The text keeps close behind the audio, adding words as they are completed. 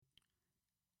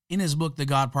In his book, The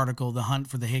God Particle, The Hunt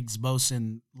for the Higgs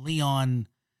Boson, Leon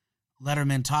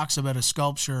Letterman talks about a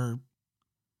sculpture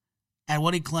at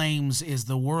what he claims is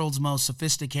the world's most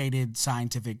sophisticated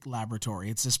scientific laboratory.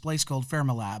 It's this place called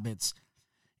Fermilab. It's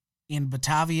in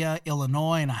Batavia,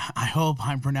 Illinois, and I hope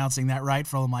I'm pronouncing that right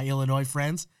for all of my Illinois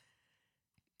friends.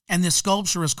 And this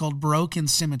sculpture is called Broken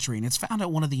Symmetry, and it's found at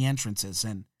one of the entrances.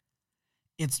 And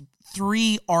it's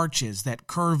 3 arches that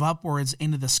curve upwards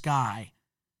into the sky.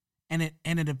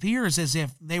 And it appears as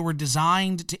if they were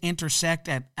designed to intersect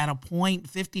at a point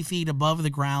 50 feet above the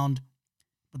ground,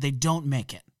 but they don't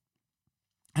make it,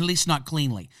 at least not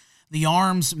cleanly. The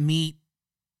arms meet,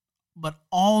 but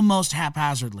almost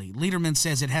haphazardly. Lederman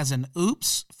says it has an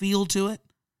oops feel to it,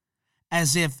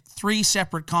 as if 3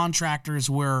 separate contractors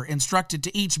were instructed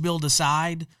to each build a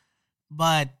side,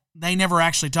 but they never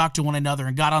actually talked to one another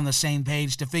and got on the same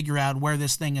page to figure out where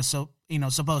this thing is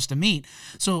supposed to meet.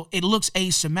 So it looks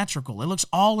asymmetrical. It looks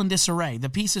all in disarray. The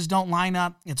pieces don't line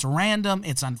up. It's random.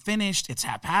 It's unfinished. It's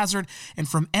haphazard. And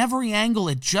from every angle,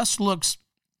 it just looks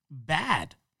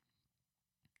bad.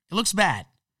 It looks bad,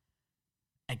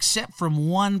 except from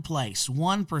one place,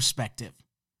 one perspective.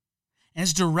 And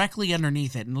it's directly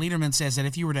underneath it. And Lederman says that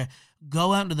if you were to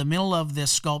go out into the middle of this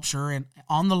sculpture and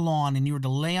on the lawn and you were to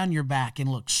lay on your back and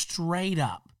look straight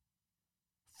up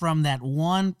from that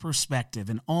one perspective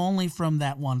and only from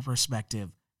that one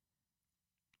perspective,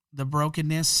 the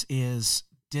brokenness is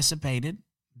dissipated,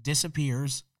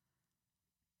 disappears,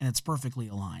 and it's perfectly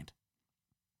aligned.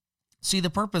 See, the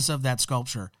purpose of that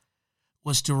sculpture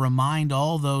was to remind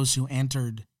all those who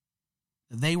entered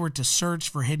that they were to search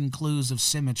for hidden clues of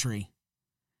symmetry,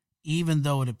 even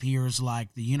though it appears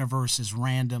like the universe is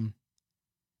random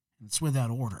and it's without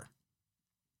order.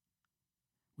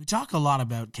 We talk a lot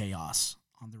about chaos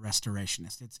on The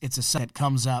Restorationist. It's a subject that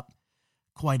comes up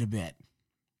quite a bit.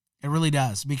 It really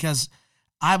does, because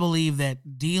I believe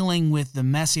that dealing with the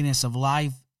messiness of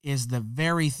life is the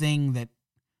very thing that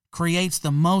creates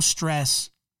the most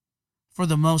stress for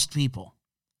the most people.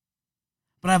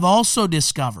 But I've also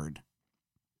discovered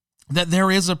that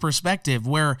there is a perspective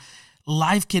where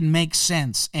life can make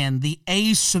sense and the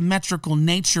asymmetrical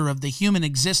nature of the human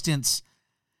existence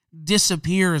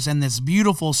disappears and this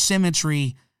beautiful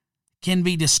symmetry can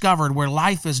be discovered where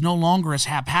life is no longer as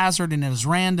haphazard and as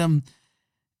random,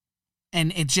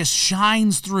 and it just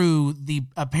shines through the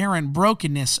apparent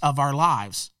brokenness of our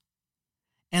lives.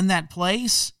 And that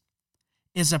place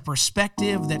is a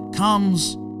perspective that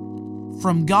comes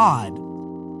from God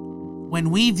when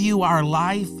we view our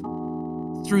life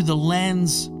through the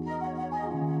lens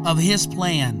of His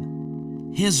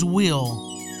plan, His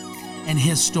will, and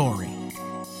His story.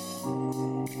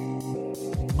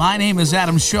 My name is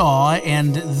Adam Shaw,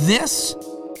 and this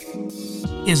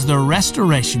is The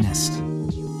Restorationist.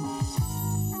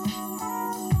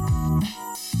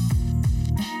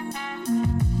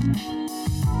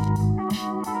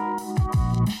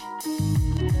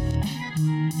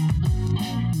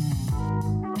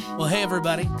 Well, hey,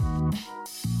 everybody.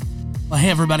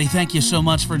 Thank you so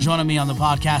much for joining me on the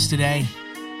podcast today.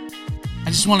 I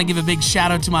just want to give a big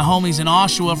shout out to my homies in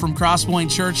Oshawa from Crosspoint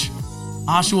Church,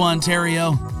 Oshawa,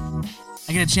 Ontario.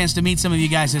 I get a chance to meet some of you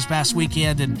guys this past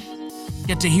weekend and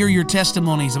get to hear your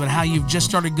testimonies about how you've just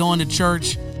started going to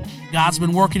church, God's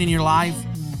been working in your life,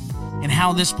 and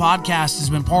how this podcast has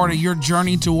been part of your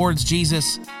journey towards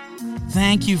Jesus.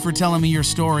 Thank you for telling me your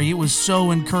story. It was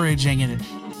so encouraging, and it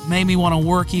made me want to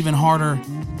work even harder.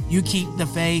 You keep the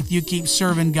faith, you keep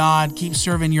serving God, keep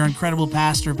serving your incredible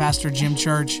pastor, Pastor Jim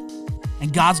Church,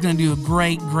 and God's going to do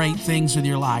great, great things with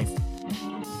your life.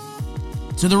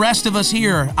 To the rest of us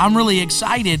here, I'm really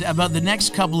excited about the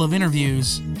next couple of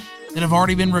interviews that have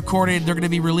already been recorded. They're going to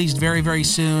be released very, very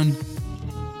soon,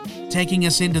 taking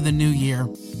us into the new year.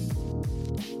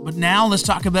 But now let's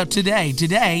talk about today.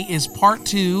 Today is part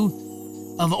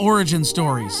 2 of Origin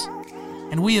Stories.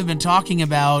 And we have been talking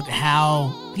about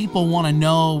how people want to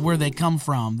know where they come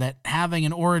from, that having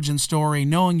an origin story,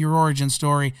 knowing your origin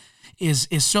story is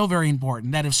so very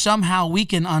important, that if somehow we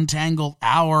can untangle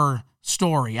our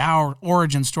story, our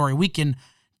origin story, we can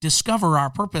discover our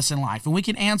purpose in life, and we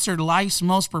can answer life's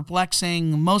most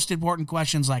perplexing, most important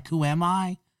questions like, who am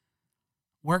I?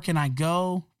 Where can I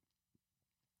go?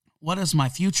 What does my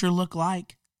future look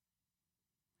like?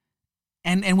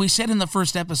 And we said in the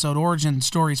first episode, Origin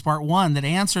Stories Part 1, that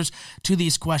answers to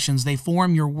these questions, they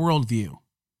form your worldview.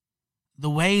 The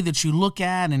way that you look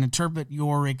at and interpret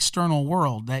your external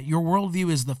world, that your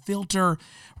worldview is the filter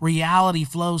reality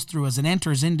flows through as it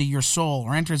enters into your soul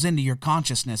or enters into your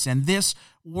consciousness. And this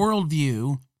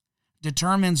worldview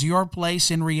determines your place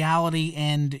in reality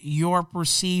and your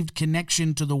perceived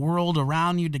connection to the world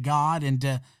around you, to God, and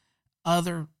to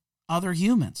other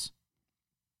humans.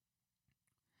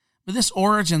 But this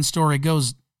origin story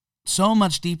goes so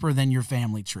much deeper than your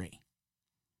family tree.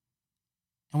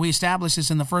 And we established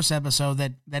this in the first episode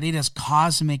that it has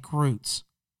cosmic roots.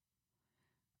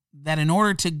 That in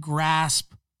order to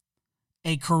grasp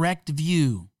a correct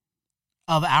view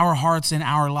of our hearts and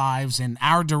our lives and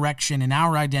our direction and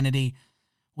our identity,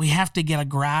 we have to get a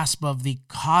grasp of the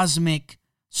cosmic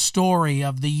story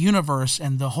of the universe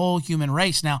and the whole human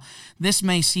race. Now, this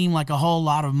may seem like a whole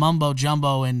lot of mumbo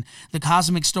jumbo, and the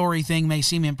cosmic story thing may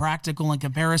seem impractical in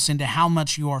comparison to how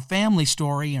much your family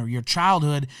story or your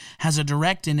childhood has a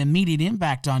direct and immediate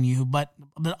impact on you. But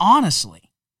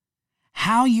honestly,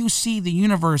 how you see the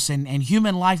universe and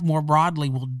human life more broadly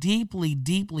will deeply,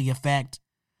 deeply affect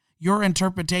your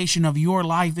interpretation of your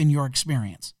life and your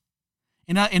experience.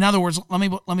 In other words, let me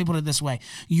put it this way.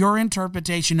 Your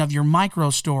interpretation of your micro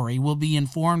story will be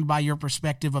informed by your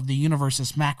perspective of the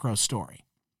universe's macro story.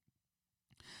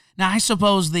 Now, I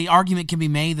suppose the argument can be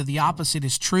made that the opposite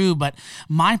is true, but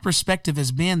my perspective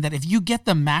has been that if you get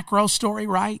the macro story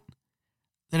right,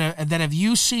 that if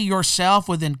you see yourself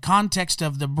within context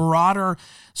of the broader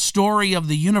story of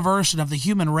the universe and of the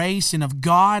human race and of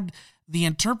God, the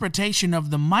interpretation of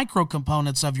the micro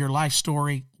components of your life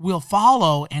story will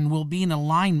follow and will be in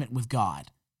alignment with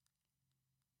God.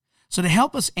 So to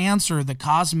help us answer the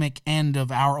cosmic end of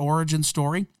our origin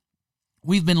story,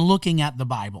 we've been looking at the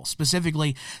Bible,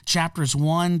 specifically chapters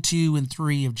 1, 2, and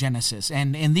 3 of Genesis.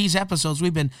 And in these episodes,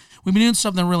 we've been doing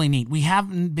something really neat. We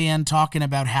haven't been talking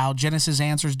about how Genesis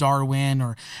answers Darwin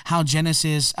or how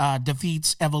Genesis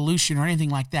defeats evolution or anything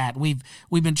like that. We've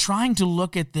been trying to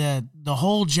look at the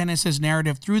whole Genesis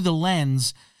narrative through the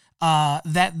lens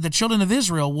that the children of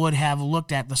Israel would have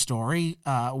looked at the story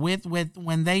with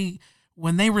when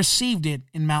they received it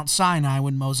in Mount Sinai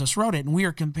when Moses wrote it. And we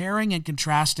are comparing and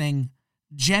contrasting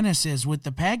Genesis with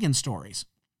the pagan stories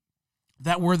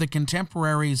that were the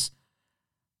contemporaries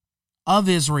of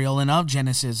Israel and of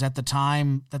Genesis at the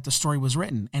time that the story was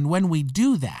written. And when we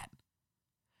do that,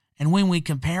 and when we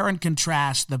compare and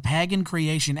contrast the pagan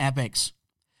creation epics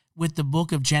with the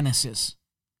book of Genesis,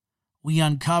 we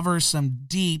uncover some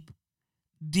deep,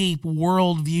 deep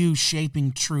worldview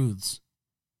shaping truths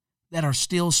that are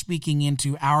still speaking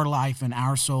into our life and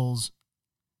our souls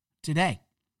today.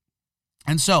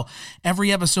 And so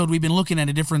every episode we've been looking at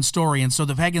a different story. And so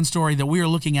the pagan story that we are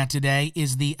looking at today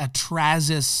is the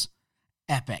Atrahasis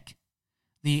epic.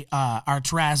 The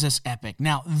Atrahasis epic.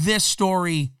 Now, this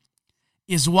story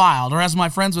is wild, or as my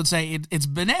friends would say, it's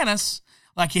bananas.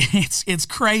 Like it's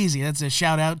crazy. That's a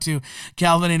shout out to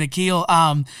Calvin and Akil.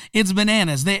 It's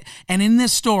bananas. And in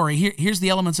this story, here's the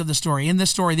elements of the story. In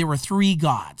this story, there were 3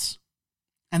 gods.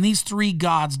 And these 3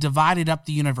 gods divided up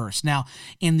the universe. Now,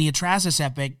 in the Atrahasis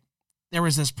epic, there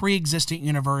was this pre-existent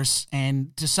universe,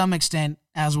 and to some extent,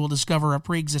 as we'll discover, a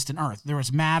pre-existent earth. There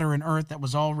was matter in earth that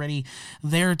was already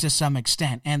there to some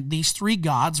extent. And these 3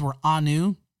 gods were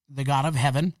Anu, the god of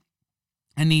heaven,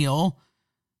 Enlil,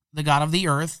 the god of the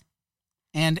earth,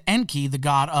 and Enki, the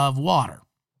god of water.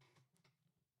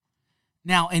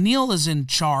 Now, Enlil is in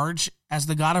charge as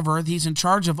the god of earth. He's in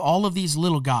charge of all of these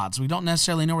little gods. We don't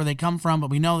necessarily know where they come from, but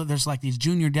we know that there's like these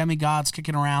junior demigods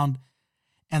kicking around,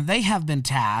 and they have been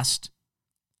tasked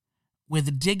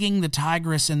with digging the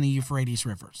Tigris and the Euphrates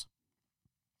rivers.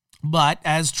 But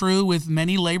as true with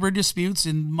many labor disputes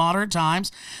in modern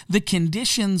times, the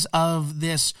conditions of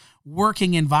this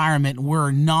working environment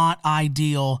were not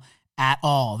ideal at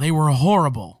all. They were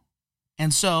horrible.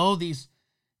 And so these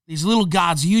little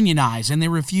gods unionize and they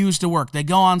refuse to work. They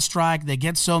go on strike. They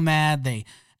get so mad. They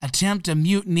attempt a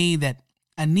mutiny that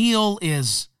Enlil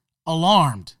is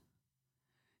alarmed.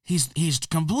 He's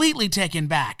completely taken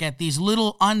back at these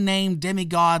little unnamed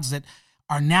demigods that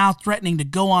are now threatening to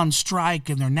go on strike,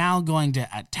 and they're now going to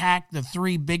attack the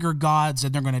 3 bigger gods,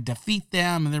 and they're going to defeat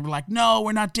them. And they're like, no,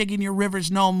 we're not digging your rivers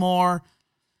no more.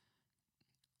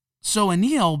 So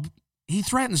Enlil, he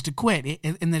threatens to quit.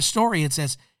 In this story, it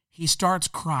says he starts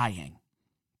crying.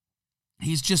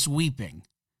 He's just weeping.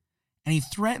 And he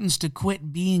threatens to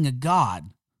quit being a god.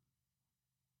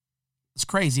 As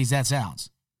crazy as that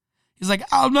sounds. He's like,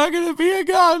 I'm not going to be a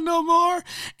god no more.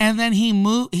 And then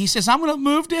he says, I'm going to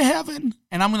move to heaven,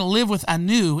 and I'm going to live with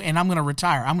Anu, and I'm going to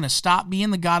retire. I'm going to stop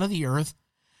being the god of the earth.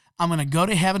 I'm going to go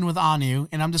to heaven with Anu,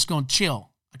 and I'm just going to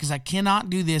chill because I cannot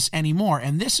do this anymore.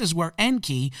 And this is where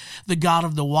Enki, the god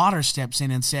of the water, steps in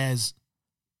and says,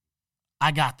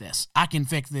 I got this. I can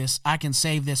fix this. I can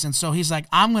save this. And so he's like,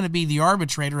 I'm going to be the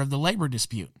arbitrator of the labor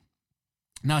dispute.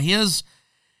 Now, his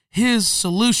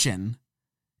solution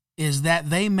is that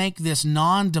they make this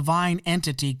non-divine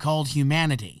entity called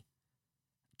humanity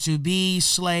to be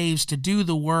slaves, to do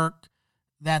the work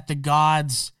that the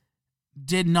gods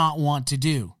did not want to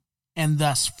do, and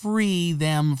thus free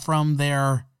them from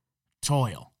their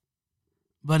toil.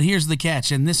 But here's the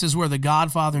catch, and this is where the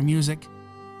Godfather music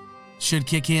should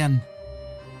kick in.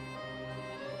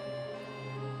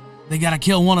 They got to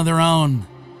kill one of their own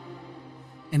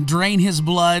and drain his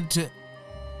blood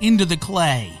into the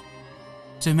clay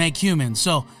to make humans.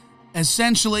 So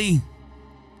essentially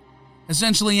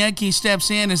Enki steps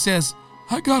in and says,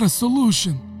 I got a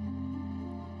solution.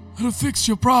 It'll fix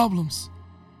your problems,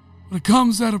 but it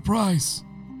comes at a price.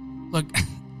 Look,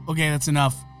 okay, that's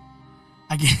enough.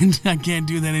 I can't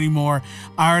do that anymore.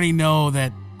 I already know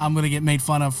that I'm going to get made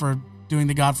fun of for doing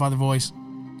the Godfather voice.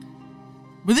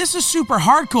 But this is super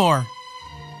hardcore.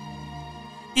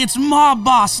 It's mob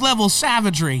boss level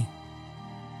savagery.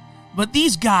 But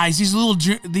these guys,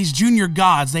 these junior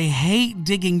gods, they hate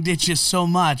digging ditches so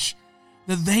much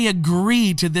that they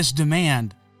agree to this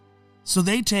demand. So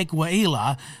they take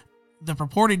Waila, the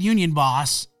purported union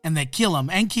boss, and they kill him.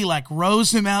 Enki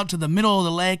rows him out to the middle of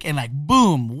the lake and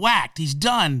boom, whacked, he's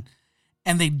done.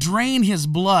 And they drain his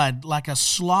blood like a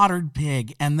slaughtered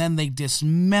pig, and then they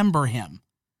dismember him.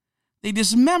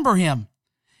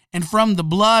 And from the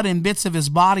blood and bits of his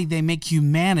body, they make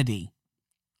humanity,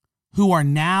 who are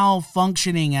now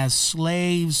functioning as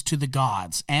slaves to the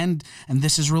gods. And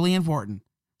this is really important,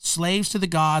 slaves to the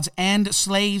gods and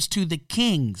slaves to the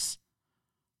kings,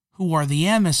 who are the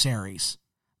emissaries,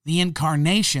 the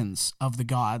incarnations of the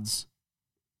gods.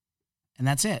 And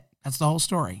that's it. That's the whole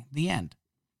story. The end.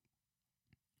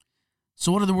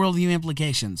 So what are the worldview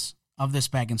implications of this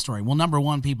pagan story? Well, number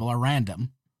one, people are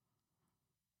random.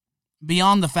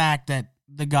 Beyond the fact that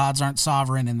the gods aren't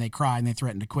sovereign and they cry and they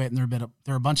threaten to quit and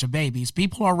they're a bunch of babies,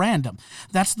 people are random.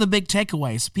 That's the big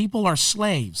takeaways. People are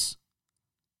slaves.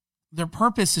 Their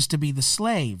purpose is to be the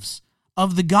slaves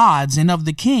of the gods and of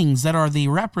the kings that are the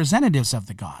representatives of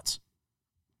the gods.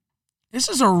 This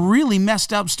is a really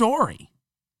messed up story.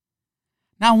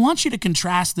 Now, I want you to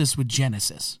contrast this with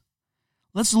Genesis.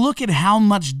 Let's look at how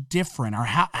much different, or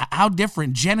how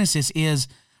different Genesis is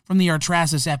from the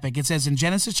Artrasis epic. It says in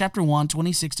Genesis chapter 1,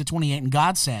 26 to 28, and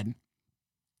God said,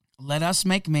 let us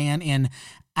make man in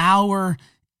our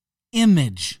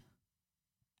image,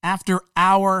 after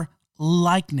our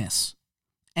likeness,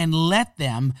 and let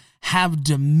them have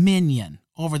dominion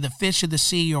over the fish of the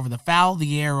sea, over the fowl of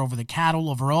the air, over the cattle,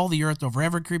 over all the earth, over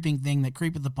every creeping thing that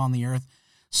creepeth upon the earth.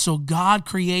 So God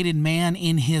created man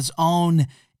in his own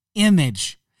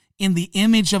image. In the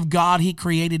image of God, he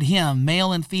created him.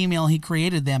 Male and female, he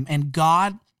created them. And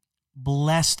God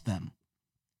blessed them.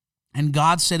 And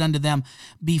God said unto them,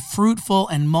 be fruitful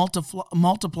and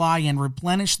multiply and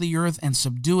replenish the earth and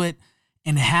subdue it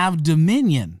and have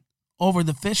dominion over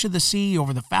the fish of the sea,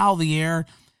 over the fowl of the air,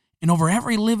 and over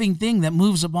every living thing that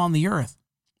moves upon the earth.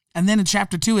 And then in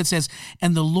chapter 2 it says,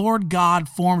 and the Lord God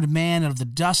formed man out of the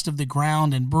dust of the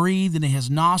ground and breathed into his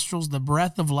nostrils the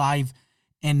breath of life,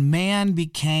 and man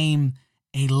became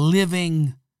a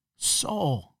living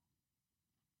soul.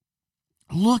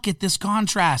 Look at this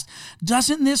contrast.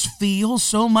 Doesn't this feel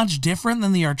so much different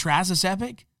than the Artrasis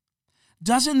epic?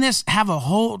 Doesn't this have a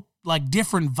whole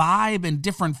different vibe and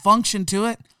different function to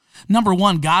it? Number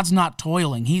one, God's not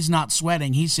toiling. He's not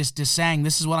sweating. He's just saying,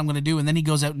 this is what I'm going to do, and then he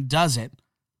goes out and does it.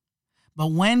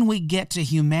 But when we get to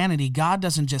humanity, God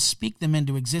doesn't just speak them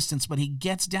into existence, but he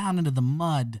gets down into the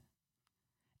mud.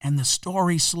 And the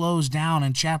story slows down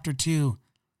in chapter 2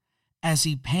 as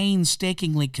he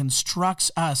painstakingly constructs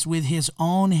us with his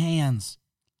own hands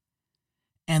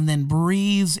and then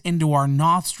breathes into our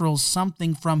nostrils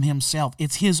something from himself.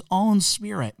 It's his own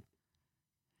spirit.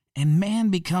 And man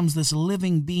becomes this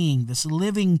living being, this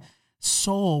living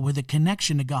soul with a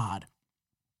connection to God.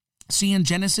 See, in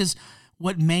Genesis,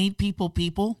 what made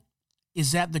people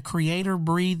is that the Creator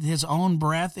breathed his own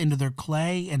breath into their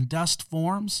clay and dust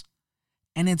forms.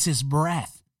 And it's his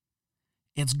breath.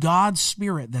 It's God's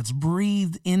spirit that's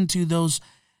breathed into those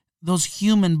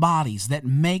human bodies that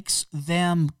makes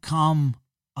them come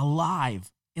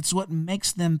alive. It's what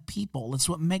makes them people. It's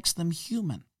what makes them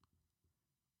human.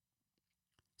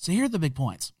 So here are the big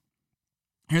points.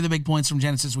 Here are the big points from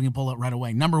Genesis we can pull it right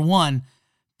away. Number one,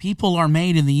 people are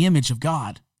made in the image of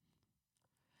God.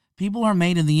 People are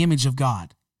made in the image of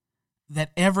God.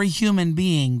 That every human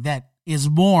being that is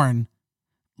born,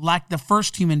 like the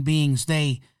first human beings,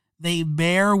 they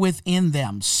bear within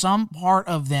them, some part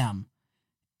of them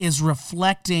is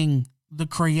reflecting the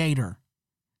Creator.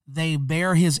 They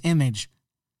bear his image.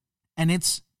 And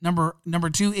it's number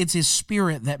two, it's his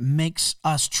spirit that makes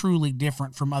us truly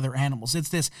different from other animals. It's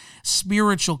this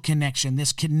spiritual connection,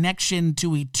 this connection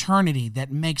to eternity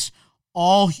that makes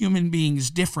all human beings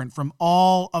different from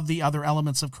all of the other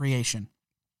elements of creation.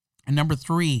 And number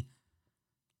 3,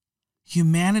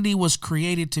 humanity was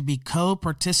created to be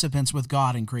co-participants with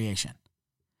God in creation.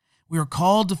 We are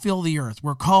called to fill the earth.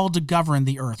 We're called to govern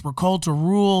the earth. We're called to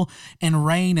rule and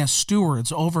reign as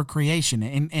stewards over creation.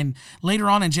 And later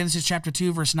on in Genesis chapter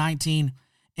 2, verse 19,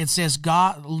 it says,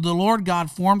 the Lord God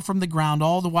formed from the ground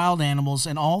all the wild animals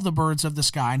and all the birds of the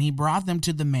sky, and he brought them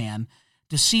to the man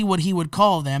to see what he would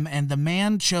call them, and the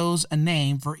man chose a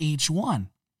name for each one.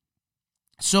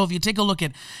 So if you take a look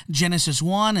at Genesis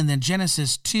 1 and then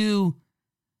Genesis 2,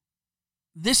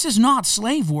 this is not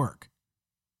slave work.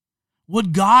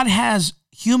 What God has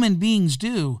human beings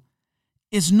do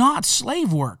is not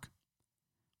slave work,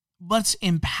 but it's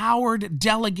empowered,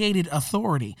 delegated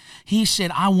authority. He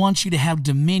said, I want you to have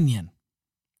dominion.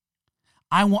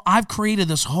 I've created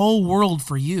this whole world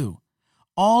for you.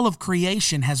 All of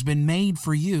creation has been made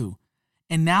for you.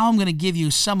 And now I'm going to give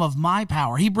you some of my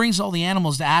power. He brings all the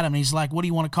animals to Adam, and he's like, what do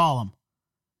you want to call them?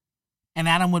 And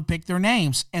Adam would pick their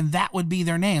names, and that would be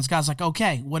their names. God's like,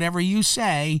 okay, whatever you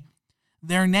say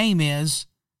their name is,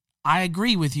 I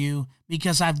agree with you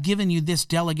because I've given you this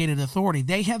delegated authority.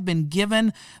 They have been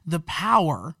given the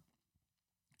power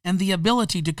and the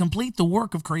ability to complete the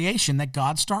work of creation that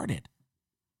God started.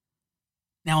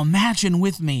 Now imagine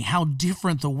with me how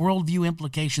different the worldview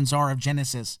implications are of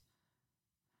Genesis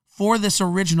for this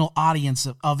original audience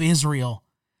of Israel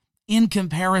in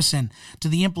comparison to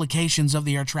the implications of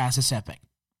the Artrasis epic.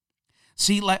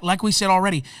 See, like we said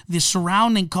already, the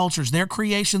surrounding cultures, their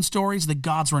creation stories, the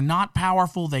gods were not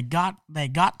powerful, they got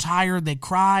tired, they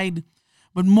cried,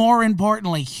 but more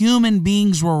importantly, human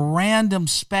beings were random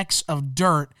specks of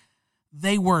dirt.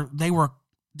 They were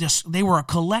a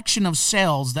collection of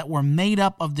cells that were made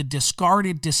up of the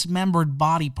discarded, dismembered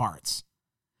body parts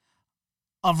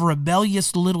of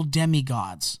rebellious little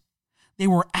demigods. They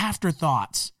were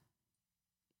afterthoughts.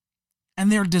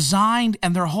 And they're designed,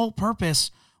 and their whole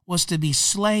purpose was to be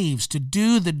slaves, to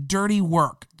do the dirty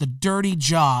work, the dirty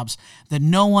jobs that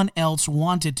no one else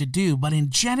wanted to do. But in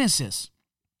Genesis,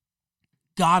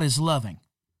 God is loving.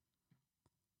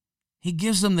 He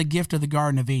gives them the gift of the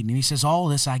Garden of Eden, and he says, all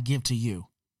this I give to you.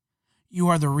 You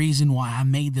are the reason why I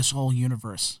made this whole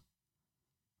universe.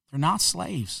 They're not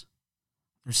slaves.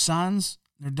 They're sons,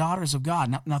 they're daughters of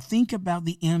God. Now think about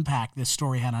the impact this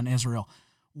story had on Israel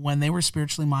when they were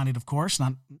spiritually minded, of course.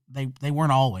 They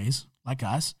weren't always like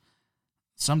us.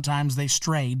 Sometimes they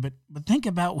strayed, but think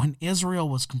about when Israel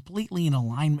was completely in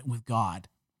alignment with God.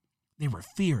 They were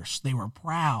fierce, they were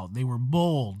proud, they were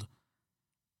bold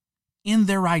in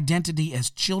their identity as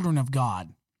children of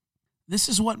God. This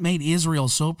is what made Israel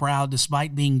so proud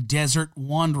despite being desert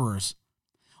wanderers.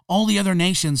 All the other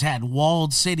nations had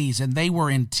walled cities and they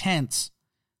were in tents.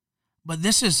 But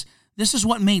this is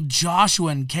what made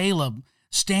Joshua and Caleb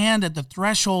stand at the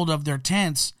threshold of their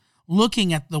tents,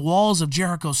 looking at the walls of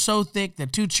Jericho so thick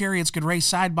that 2 chariots could race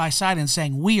side by side and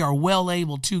saying, we are well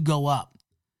able to go up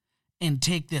and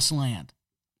take this land.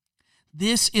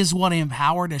 This is what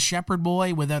empowered a shepherd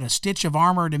boy without a stitch of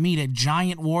armor to meet a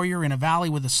giant warrior in a valley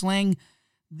with a sling.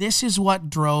 This is what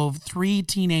drove 3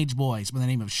 teenage boys by the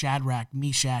name of Shadrach,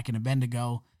 Meshach, and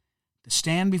Abednego to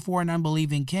stand before an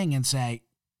unbelieving king and say,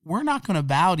 we're not going to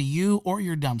bow to you or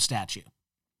your dumb statue.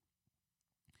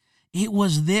 It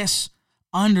was this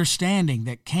understanding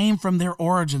that came from their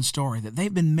origin story, that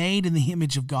they've been made in the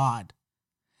image of God,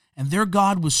 and their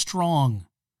God was strong,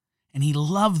 and he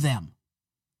loved them,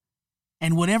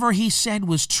 and whatever he said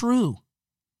was true,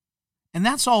 and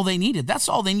that's all they needed. That's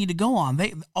all they needed to go on.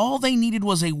 All they needed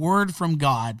was a word from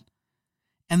God,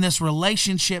 and this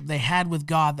relationship they had with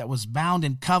God that was bound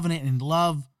in covenant and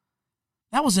love.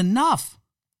 That was enough.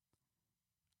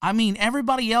 I mean,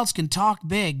 everybody else can talk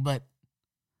big, but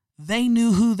they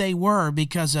knew who they were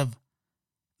because of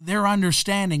their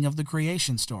understanding of the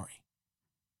creation story.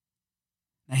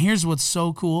 Now, here's what's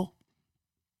so cool.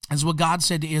 As what God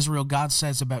said to Israel, God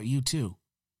says about you too.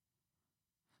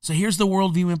 So here's the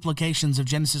worldview implications of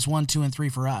Genesis 1, 2, and 3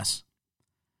 for us.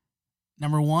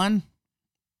 Number 1,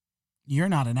 you're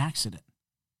not an accident.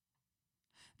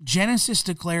 Genesis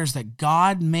declares that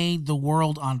God made the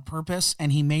world on purpose,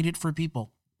 and he made it for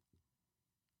people.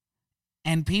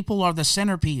 And people are the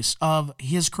centerpiece of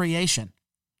his creation.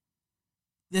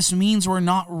 This means we're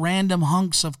not random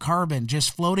hunks of carbon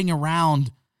just floating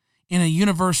around in a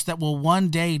universe that will one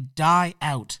day die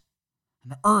out.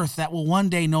 An earth that will one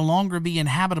day no longer be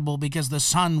inhabitable because the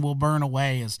sun will burn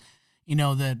away, as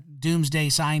the doomsday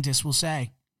scientists will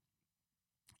say.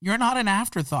 You're not an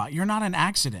afterthought. You're not an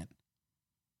accident.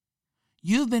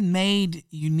 You've been made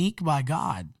unique by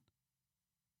God,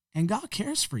 and God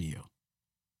cares for you.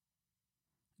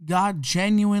 God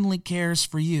genuinely cares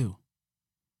for you.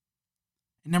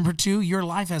 And number two, your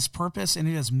life has purpose and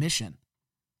it has mission.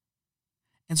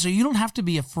 And so you don't have to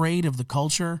be afraid of the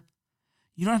culture.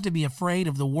 You don't have to be afraid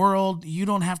of the world. You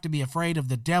don't have to be afraid of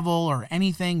the devil or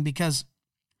anything, because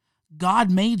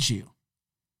God made you.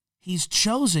 He's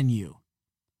chosen you.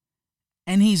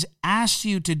 And he's asked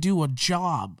you to do a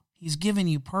job. He's given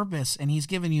you purpose and he's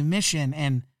given you mission.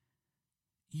 And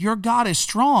your God is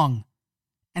strong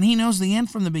and he knows the end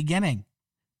from the beginning.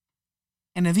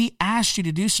 And if he asked you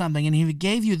to do something and he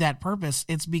gave you that purpose,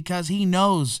 it's because he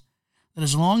knows that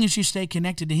as long as you stay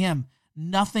connected to him,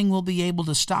 nothing will be able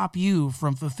to stop you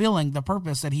from fulfilling the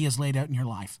purpose that he has laid out in your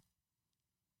life.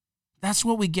 That's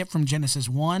what we get from Genesis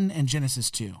 1 and Genesis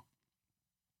 2.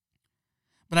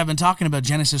 But I've been talking about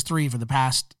Genesis 3 for the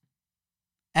past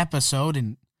episode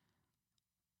and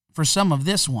for some of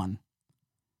this one.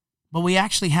 But we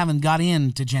actually haven't got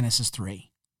into Genesis 3.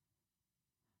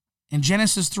 In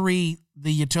Genesis 3,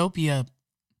 the utopia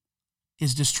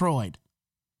is destroyed.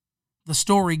 The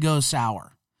story goes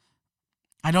sour.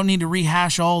 I don't need to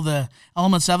rehash all the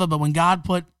elements of it, but when God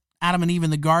put Adam and Eve in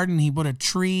the garden, he put a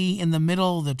tree in the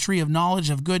middle, the tree of knowledge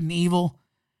of good and evil.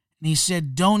 And he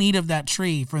said, don't eat of that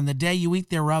tree, for in the day you eat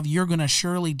thereof, you're going to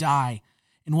surely die.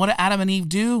 And what do Adam and Eve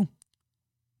do?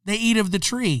 They eat of the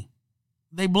tree.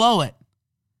 They blow it.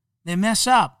 They mess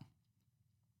up.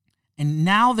 And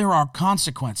now there are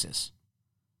consequences.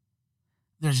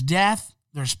 There's death,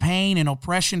 there's pain and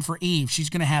oppression for Eve. She's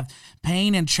going to have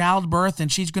pain and childbirth,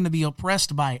 and she's going to be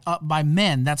oppressed by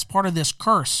men. That's part of this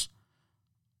curse.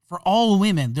 For all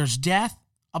women, there's death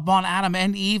upon Adam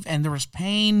and Eve, and there is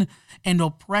pain and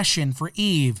oppression for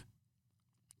Eve.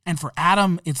 And for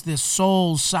Adam, it's this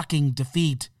soul-sucking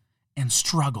defeat and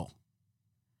struggle.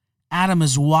 Adam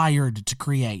is wired to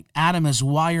create. Adam is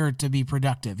wired to be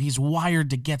productive. He's wired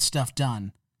to get stuff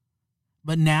done.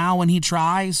 But now when he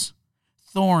tries,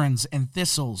 thorns and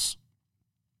thistles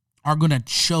are going to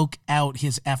choke out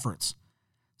his efforts.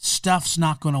 Stuff's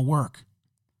not going to work.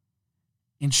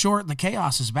 In short, the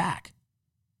chaos is back.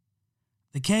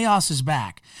 The chaos is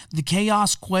back. The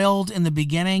chaos quelled in the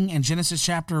beginning in Genesis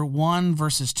chapter 1,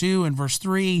 verses 2 and verse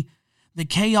 3. The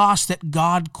chaos that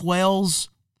God quells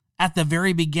at the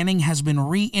very beginning has been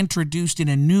reintroduced in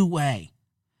a new way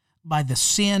by the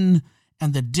sin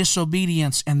and the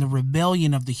disobedience and the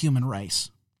rebellion of the human race.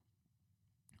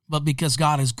 But because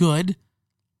God is good,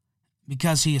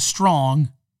 because he is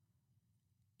strong,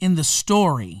 in the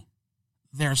story,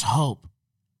 there's hope.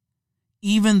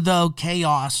 Even though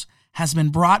chaos has been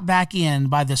brought back in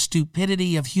by the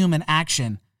stupidity of human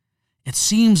action, it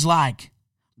seems like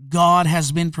God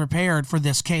has been prepared for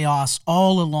this chaos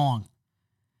all along,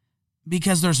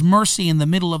 because there's mercy in the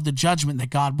middle of the judgment that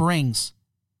God brings.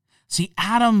 See,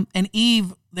 Adam and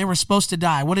Eve, they were supposed to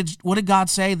die. What did God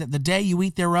say? That the day you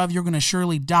eat thereof, you're going to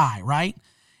surely die, right?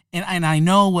 And I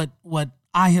know what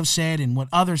I have said and what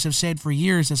others have said for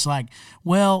years. It's like,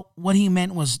 well, what he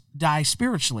meant was die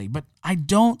spiritually. But I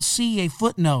don't see a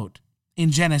footnote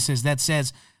in Genesis that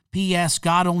says, P.S.,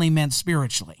 God only meant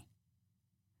spiritually.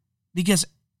 Because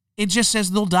it just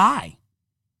says they'll die.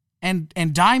 And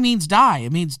die means die.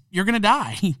 It means you're going to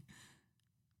die.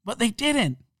 But they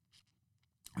didn't.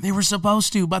 They were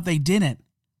supposed to, but they didn't.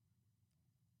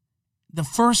 The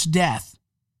first death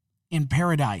in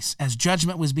paradise, as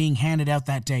judgment was being handed out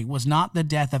that day, was not the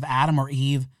death of Adam or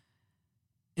Eve.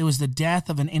 It was the death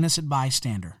of an innocent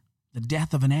bystander, the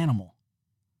death of an animal.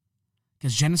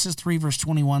 Because Genesis 3 verse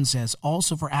 21 says,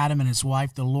 also for Adam and his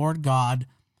wife, the Lord God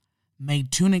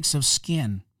made tunics of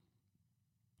skin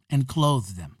and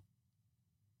clothed them.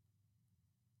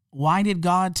 Why did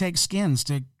God take skins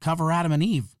to cover Adam and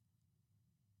Eve?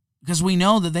 Because we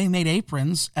know that they made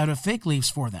aprons out of fig leaves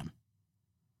for them,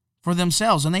 for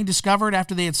themselves. And they discovered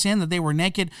after they had sinned that they were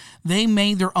naked. They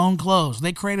made their own clothes.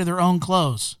 They created their own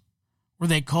clothes. Were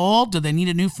they cold? Did they need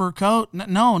a new fur coat?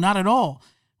 No, not at all.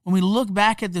 When we look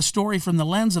back at the story from the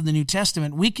lens of the New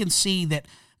Testament, we can see that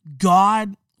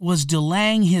God was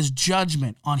delaying his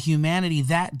judgment on humanity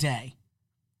that day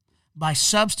by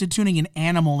substituting an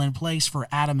animal in place for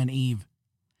Adam and Eve.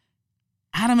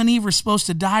 Adam and Eve were supposed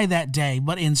to die that day,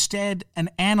 but instead an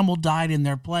animal died in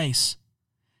their place.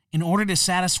 In order to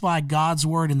satisfy God's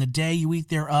word, in the day you eat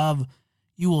thereof,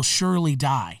 you will surely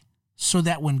die. So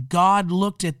that when God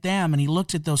looked at them and he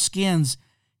looked at those skins,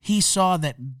 he saw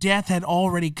that death had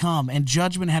already come and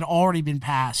judgment had already been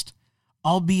passed,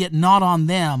 albeit not on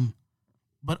them,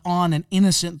 but on an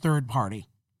innocent third party.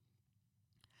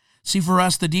 See, for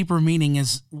us, the deeper meaning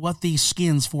is what these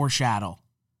skins foreshadow.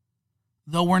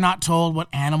 Though we're not told what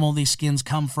animal these skins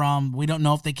come from, we don't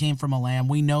know if they came from a lamb.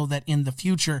 We know that in the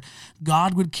future,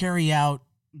 God would carry out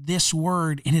this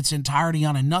word in its entirety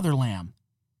on another lamb,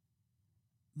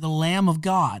 the Lamb of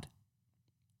God,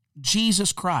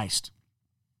 Jesus Christ,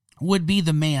 would be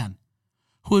the man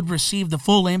who would receive the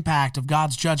full impact of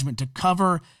God's judgment to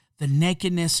cover the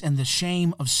nakedness and the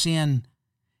shame of sin,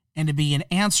 and to be an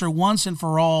answer once and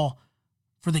for all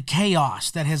for the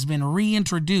chaos that has been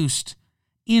reintroduced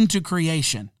into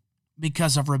creation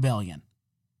because of rebellion.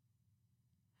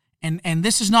 And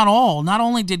this is not all. Not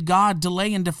only did God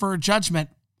delay and defer judgment,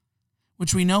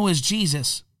 which we know is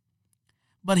Jesus,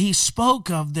 but he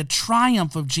spoke of the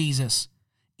triumph of Jesus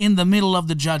in the middle of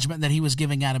the judgment that he was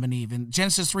giving Adam and Eve. In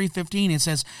Genesis 3:15, it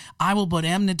says, I will put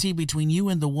enmity between you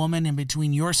and the woman, and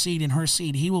between your seed and her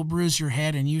seed. He will bruise your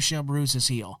head, and you shall bruise his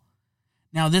heel.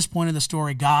 Now, at this point of the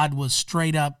story, God was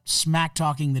straight up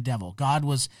smack-talking the devil. God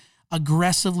was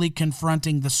aggressively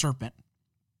confronting the serpent.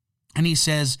 And he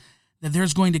says that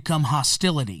there's going to come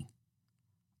hostility.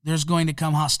 There's going to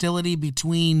come hostility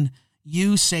between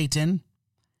you, Satan,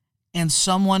 and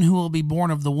someone who will be born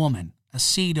of the woman, a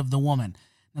seed of the woman.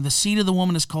 Now, the seed of the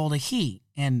woman is called a he.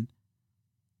 And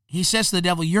he says to the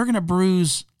devil, you're going to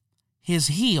bruise his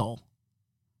heel,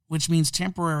 which means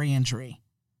temporary injury.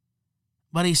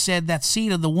 But he said that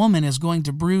seed of the woman is going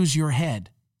to bruise your head.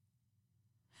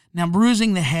 Now,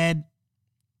 bruising the head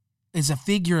is a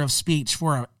figure of speech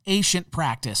for an ancient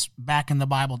practice back in the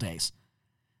Bible days,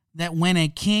 that when a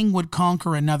king would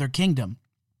conquer another kingdom,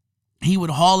 he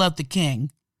would haul out the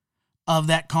king of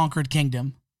that conquered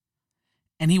kingdom,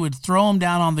 and he would throw him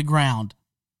down on the ground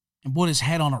and put his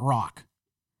head on a rock.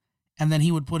 And then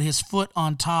he would put his foot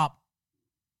on top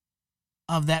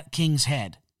of that king's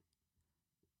head.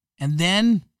 And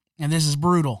then, and this is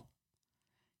brutal,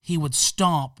 he would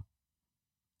stomp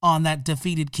on that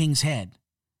defeated king's head.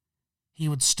 He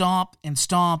would stomp and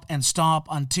stomp and stomp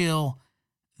until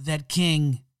that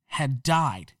king had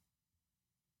died,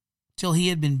 till he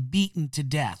had been beaten to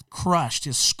death, crushed,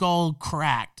 his skull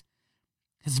cracked,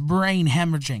 his brain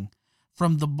hemorrhaging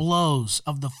from the blows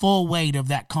of the full weight of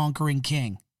that conquering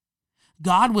king.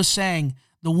 God was saying,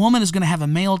 the woman is going to have a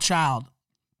male child,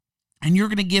 and you're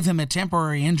going to give him a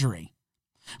temporary injury.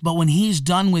 But when he's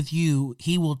done with you,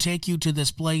 he will take you to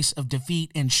this place of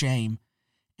defeat and shame,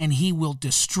 and he will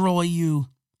destroy you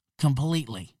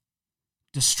completely.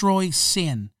 Destroy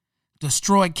sin,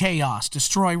 destroy chaos,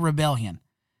 destroy rebellion.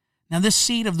 Now, this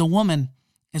seed of the woman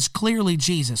is clearly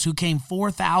Jesus, who came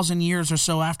 4,000 years or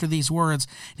so after these words,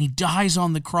 and he dies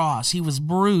on the cross. He was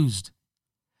bruised.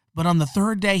 But on the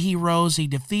third day he rose, he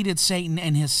defeated Satan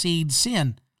and his seed,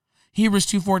 sin. Hebrews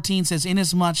 2:14 says,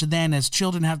 inasmuch then as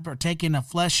children have partaken of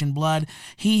flesh and blood,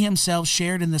 he himself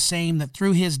shared in the same, that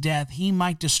through his death he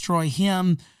might destroy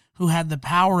him who had the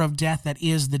power of death, that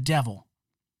is the devil.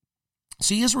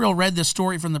 See, Israel read this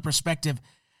story from the perspective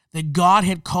that God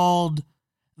had called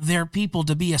their people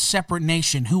to be a separate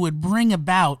nation who would bring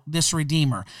about this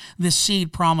Redeemer, this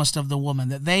seed promised of the woman,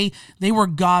 that they were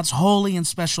God's holy and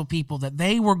special people, that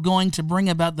they were going to bring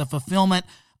about the fulfillment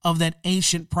of that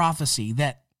ancient prophecy,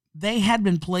 that they had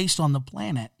been placed on the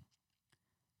planet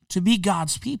to be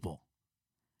God's people.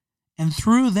 And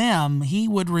through them, he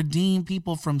would redeem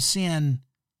people from sin,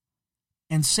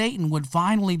 and Satan would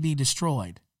finally be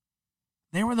destroyed.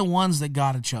 They were the ones that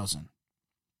God had chosen.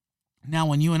 Now,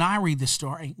 when you and I read this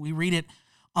story, we read it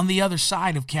on the other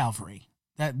side of Calvary,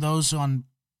 that those on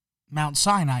Mount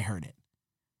Sinai heard it.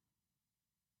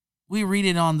 We read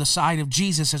it on the side of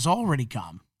Jesus has already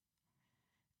come,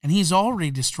 and he's already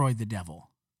destroyed the devil.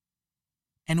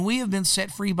 And we have been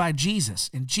set free by Jesus,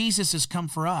 and Jesus has come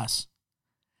for us.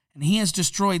 And he has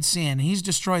destroyed sin. He's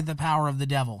destroyed the power of the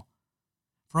devil.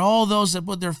 For all those that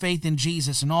put their faith in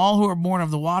Jesus and all who are born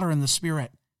of the water and the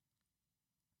Spirit,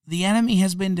 the enemy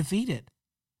has been defeated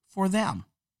for them.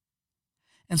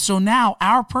 And so now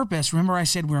our purpose, remember I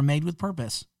said we're made with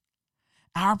purpose.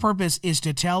 Our purpose is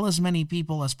to tell as many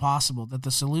people as possible that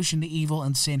the solution to evil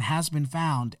and sin has been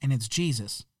found, and it's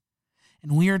Jesus.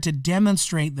 And we are to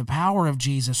demonstrate the power of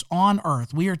Jesus on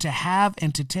earth. We are to have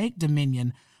and to take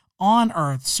dominion on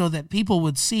earth so that people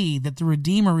would see that the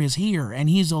Redeemer is here and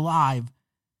he's alive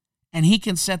and he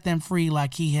can set them free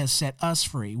like he has set us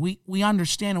free. We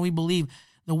understand and we believe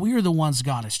that we are the ones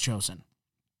God has chosen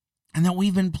and that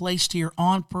we've been placed here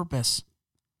on purpose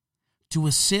to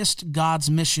assist God's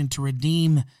mission to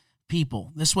redeem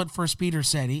people. This is what 1 Peter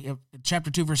said,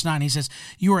 chapter 2, verse 9. He says,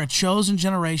 you are a chosen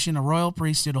generation, a royal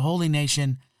priesthood, a holy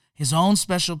nation, his own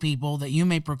special people, that you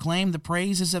may proclaim the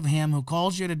praises of him who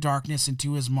calls you out of darkness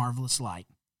into his marvelous light.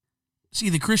 See,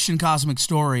 the Christian cosmic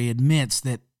story admits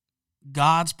that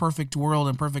God's perfect world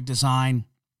and perfect design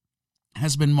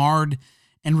has been marred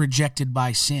and rejected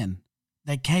by sin,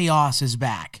 that chaos is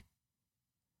back.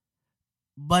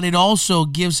 but it also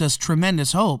gives us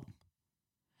tremendous hope.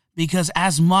 Because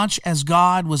as much as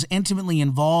God was intimately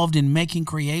involved in making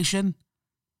creation,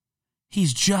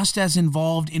 he's just as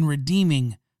involved in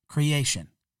redeeming creation.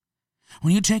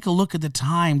 When you take a look at the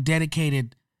time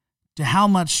dedicated to how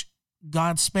much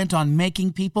God spent on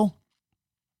making people,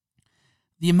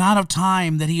 the amount of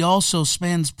time that he also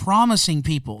spends promising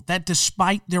people that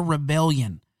despite their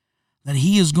rebellion, that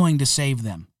he is going to save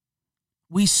them,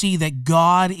 we see that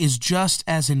God is just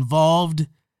as involved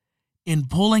in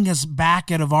pulling us back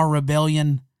out of our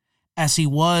rebellion as he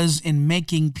was in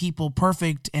making people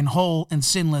perfect and whole and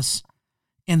sinless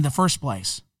in the first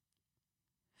place.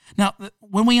 Now,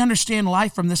 when we understand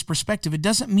life from this perspective, it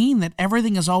doesn't mean that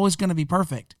everything is always going to be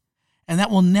perfect and that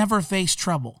we'll never face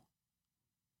trouble.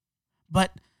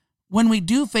 But when we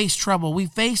do face trouble, we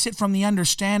face it from the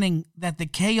understanding that the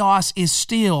chaos is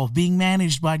still being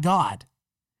managed by God.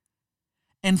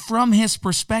 And from his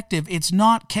perspective, it's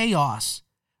not chaos,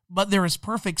 but there is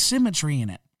perfect symmetry in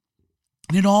it.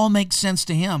 And it all makes sense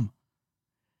to him.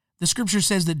 The scripture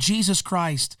says that Jesus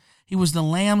Christ, he was the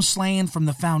lamb slain from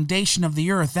the foundation of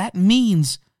the earth. That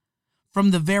means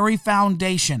from the very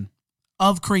foundation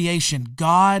of creation,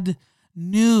 God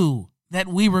knew that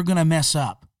we were going to mess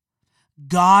up.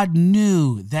 God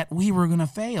knew that we were going to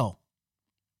fail.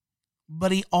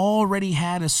 But he already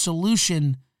had a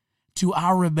solution to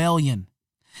our rebellion.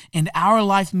 And our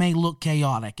life may look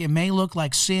chaotic. It may look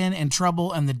like sin and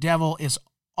trouble and the devil is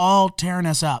all tearing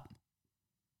us up.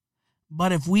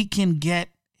 But if we can get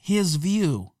his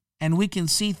view and we can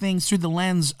see things through the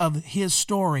lens of his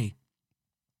story,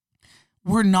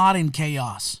 we're not in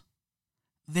chaos.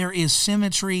 There is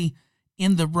symmetry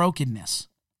in the brokenness.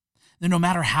 That no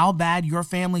matter how bad your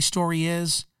family story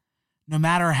is, no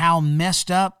matter how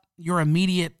messed up your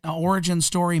immediate origin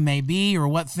story may be, or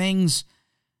what things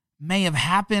may have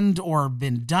happened or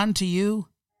been done to you,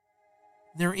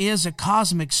 there is a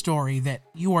cosmic story that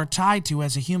you are tied to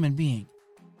as a human being.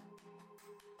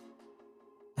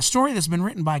 A story that's been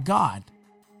written by God.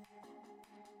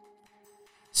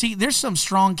 See, there's some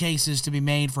strong cases to be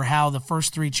made for how the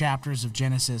first 3 chapters of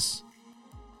Genesis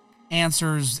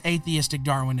answers atheistic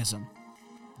Darwinism.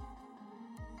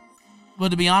 But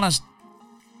to be honest,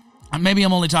 maybe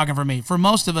I'm only talking for me. For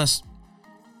most of us,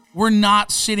 we're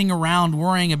not sitting around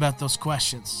worrying about those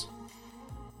questions.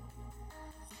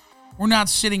 We're not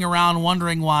sitting around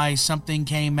wondering why something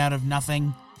came out of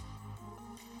nothing.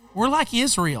 We're like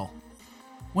Israel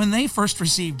when they first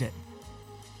received it.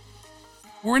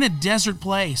 We're in a desert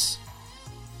place.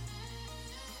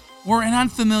 We're in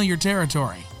unfamiliar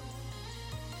territory.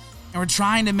 And we're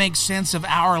trying to make sense of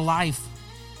our life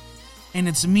and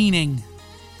its meaning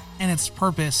and its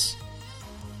purpose.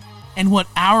 And what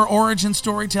our origin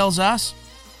story tells us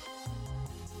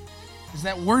is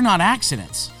that we're not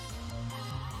accidents.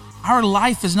 Our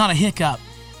life is not a hiccup.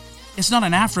 It's not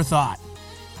an afterthought.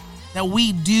 That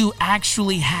we do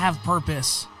actually have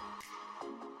purpose.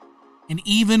 And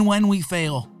even when we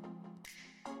fail,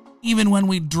 even when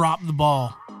we drop the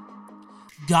ball,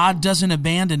 God doesn't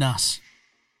abandon us.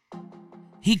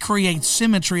 He creates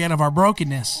symmetry out of our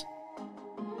brokenness,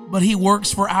 but he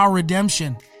works for our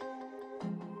redemption.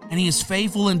 And he is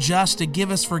faithful and just to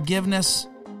give us forgiveness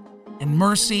and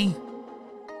mercy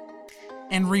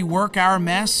and rework our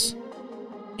mess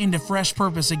into fresh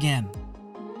purpose again.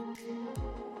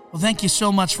 Well, thank you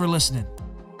so much for listening.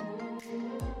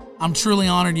 I'm truly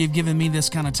honored you've given me this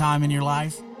kind of time in your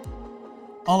life.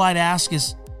 All I'd ask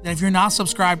is that if you're not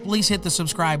subscribed, please hit the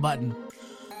subscribe button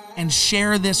and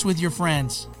share this with your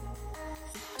friends.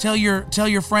 Tell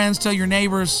your friends, tell your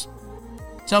neighbors,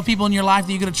 tell people in your life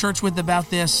that you go to church with about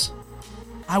this.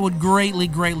 I would greatly,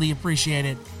 greatly appreciate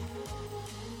it.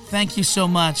 Thank you so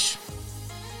much.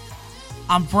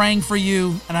 I'm praying for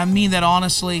you, and I mean that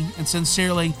honestly and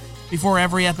sincerely. Before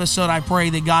every episode, I pray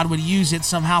that God would use it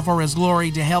somehow for his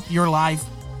glory to help your life.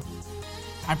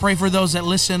 I pray for those that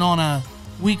listen on a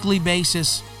weekly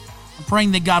basis. I'm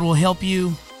praying that God will help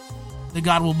you, that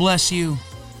God will bless you,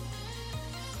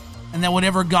 and that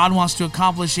whatever God wants to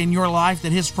accomplish in your life,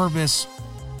 that his purpose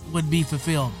would be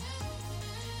fulfilled.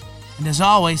 And as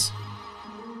always,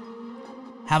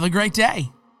 have a great day.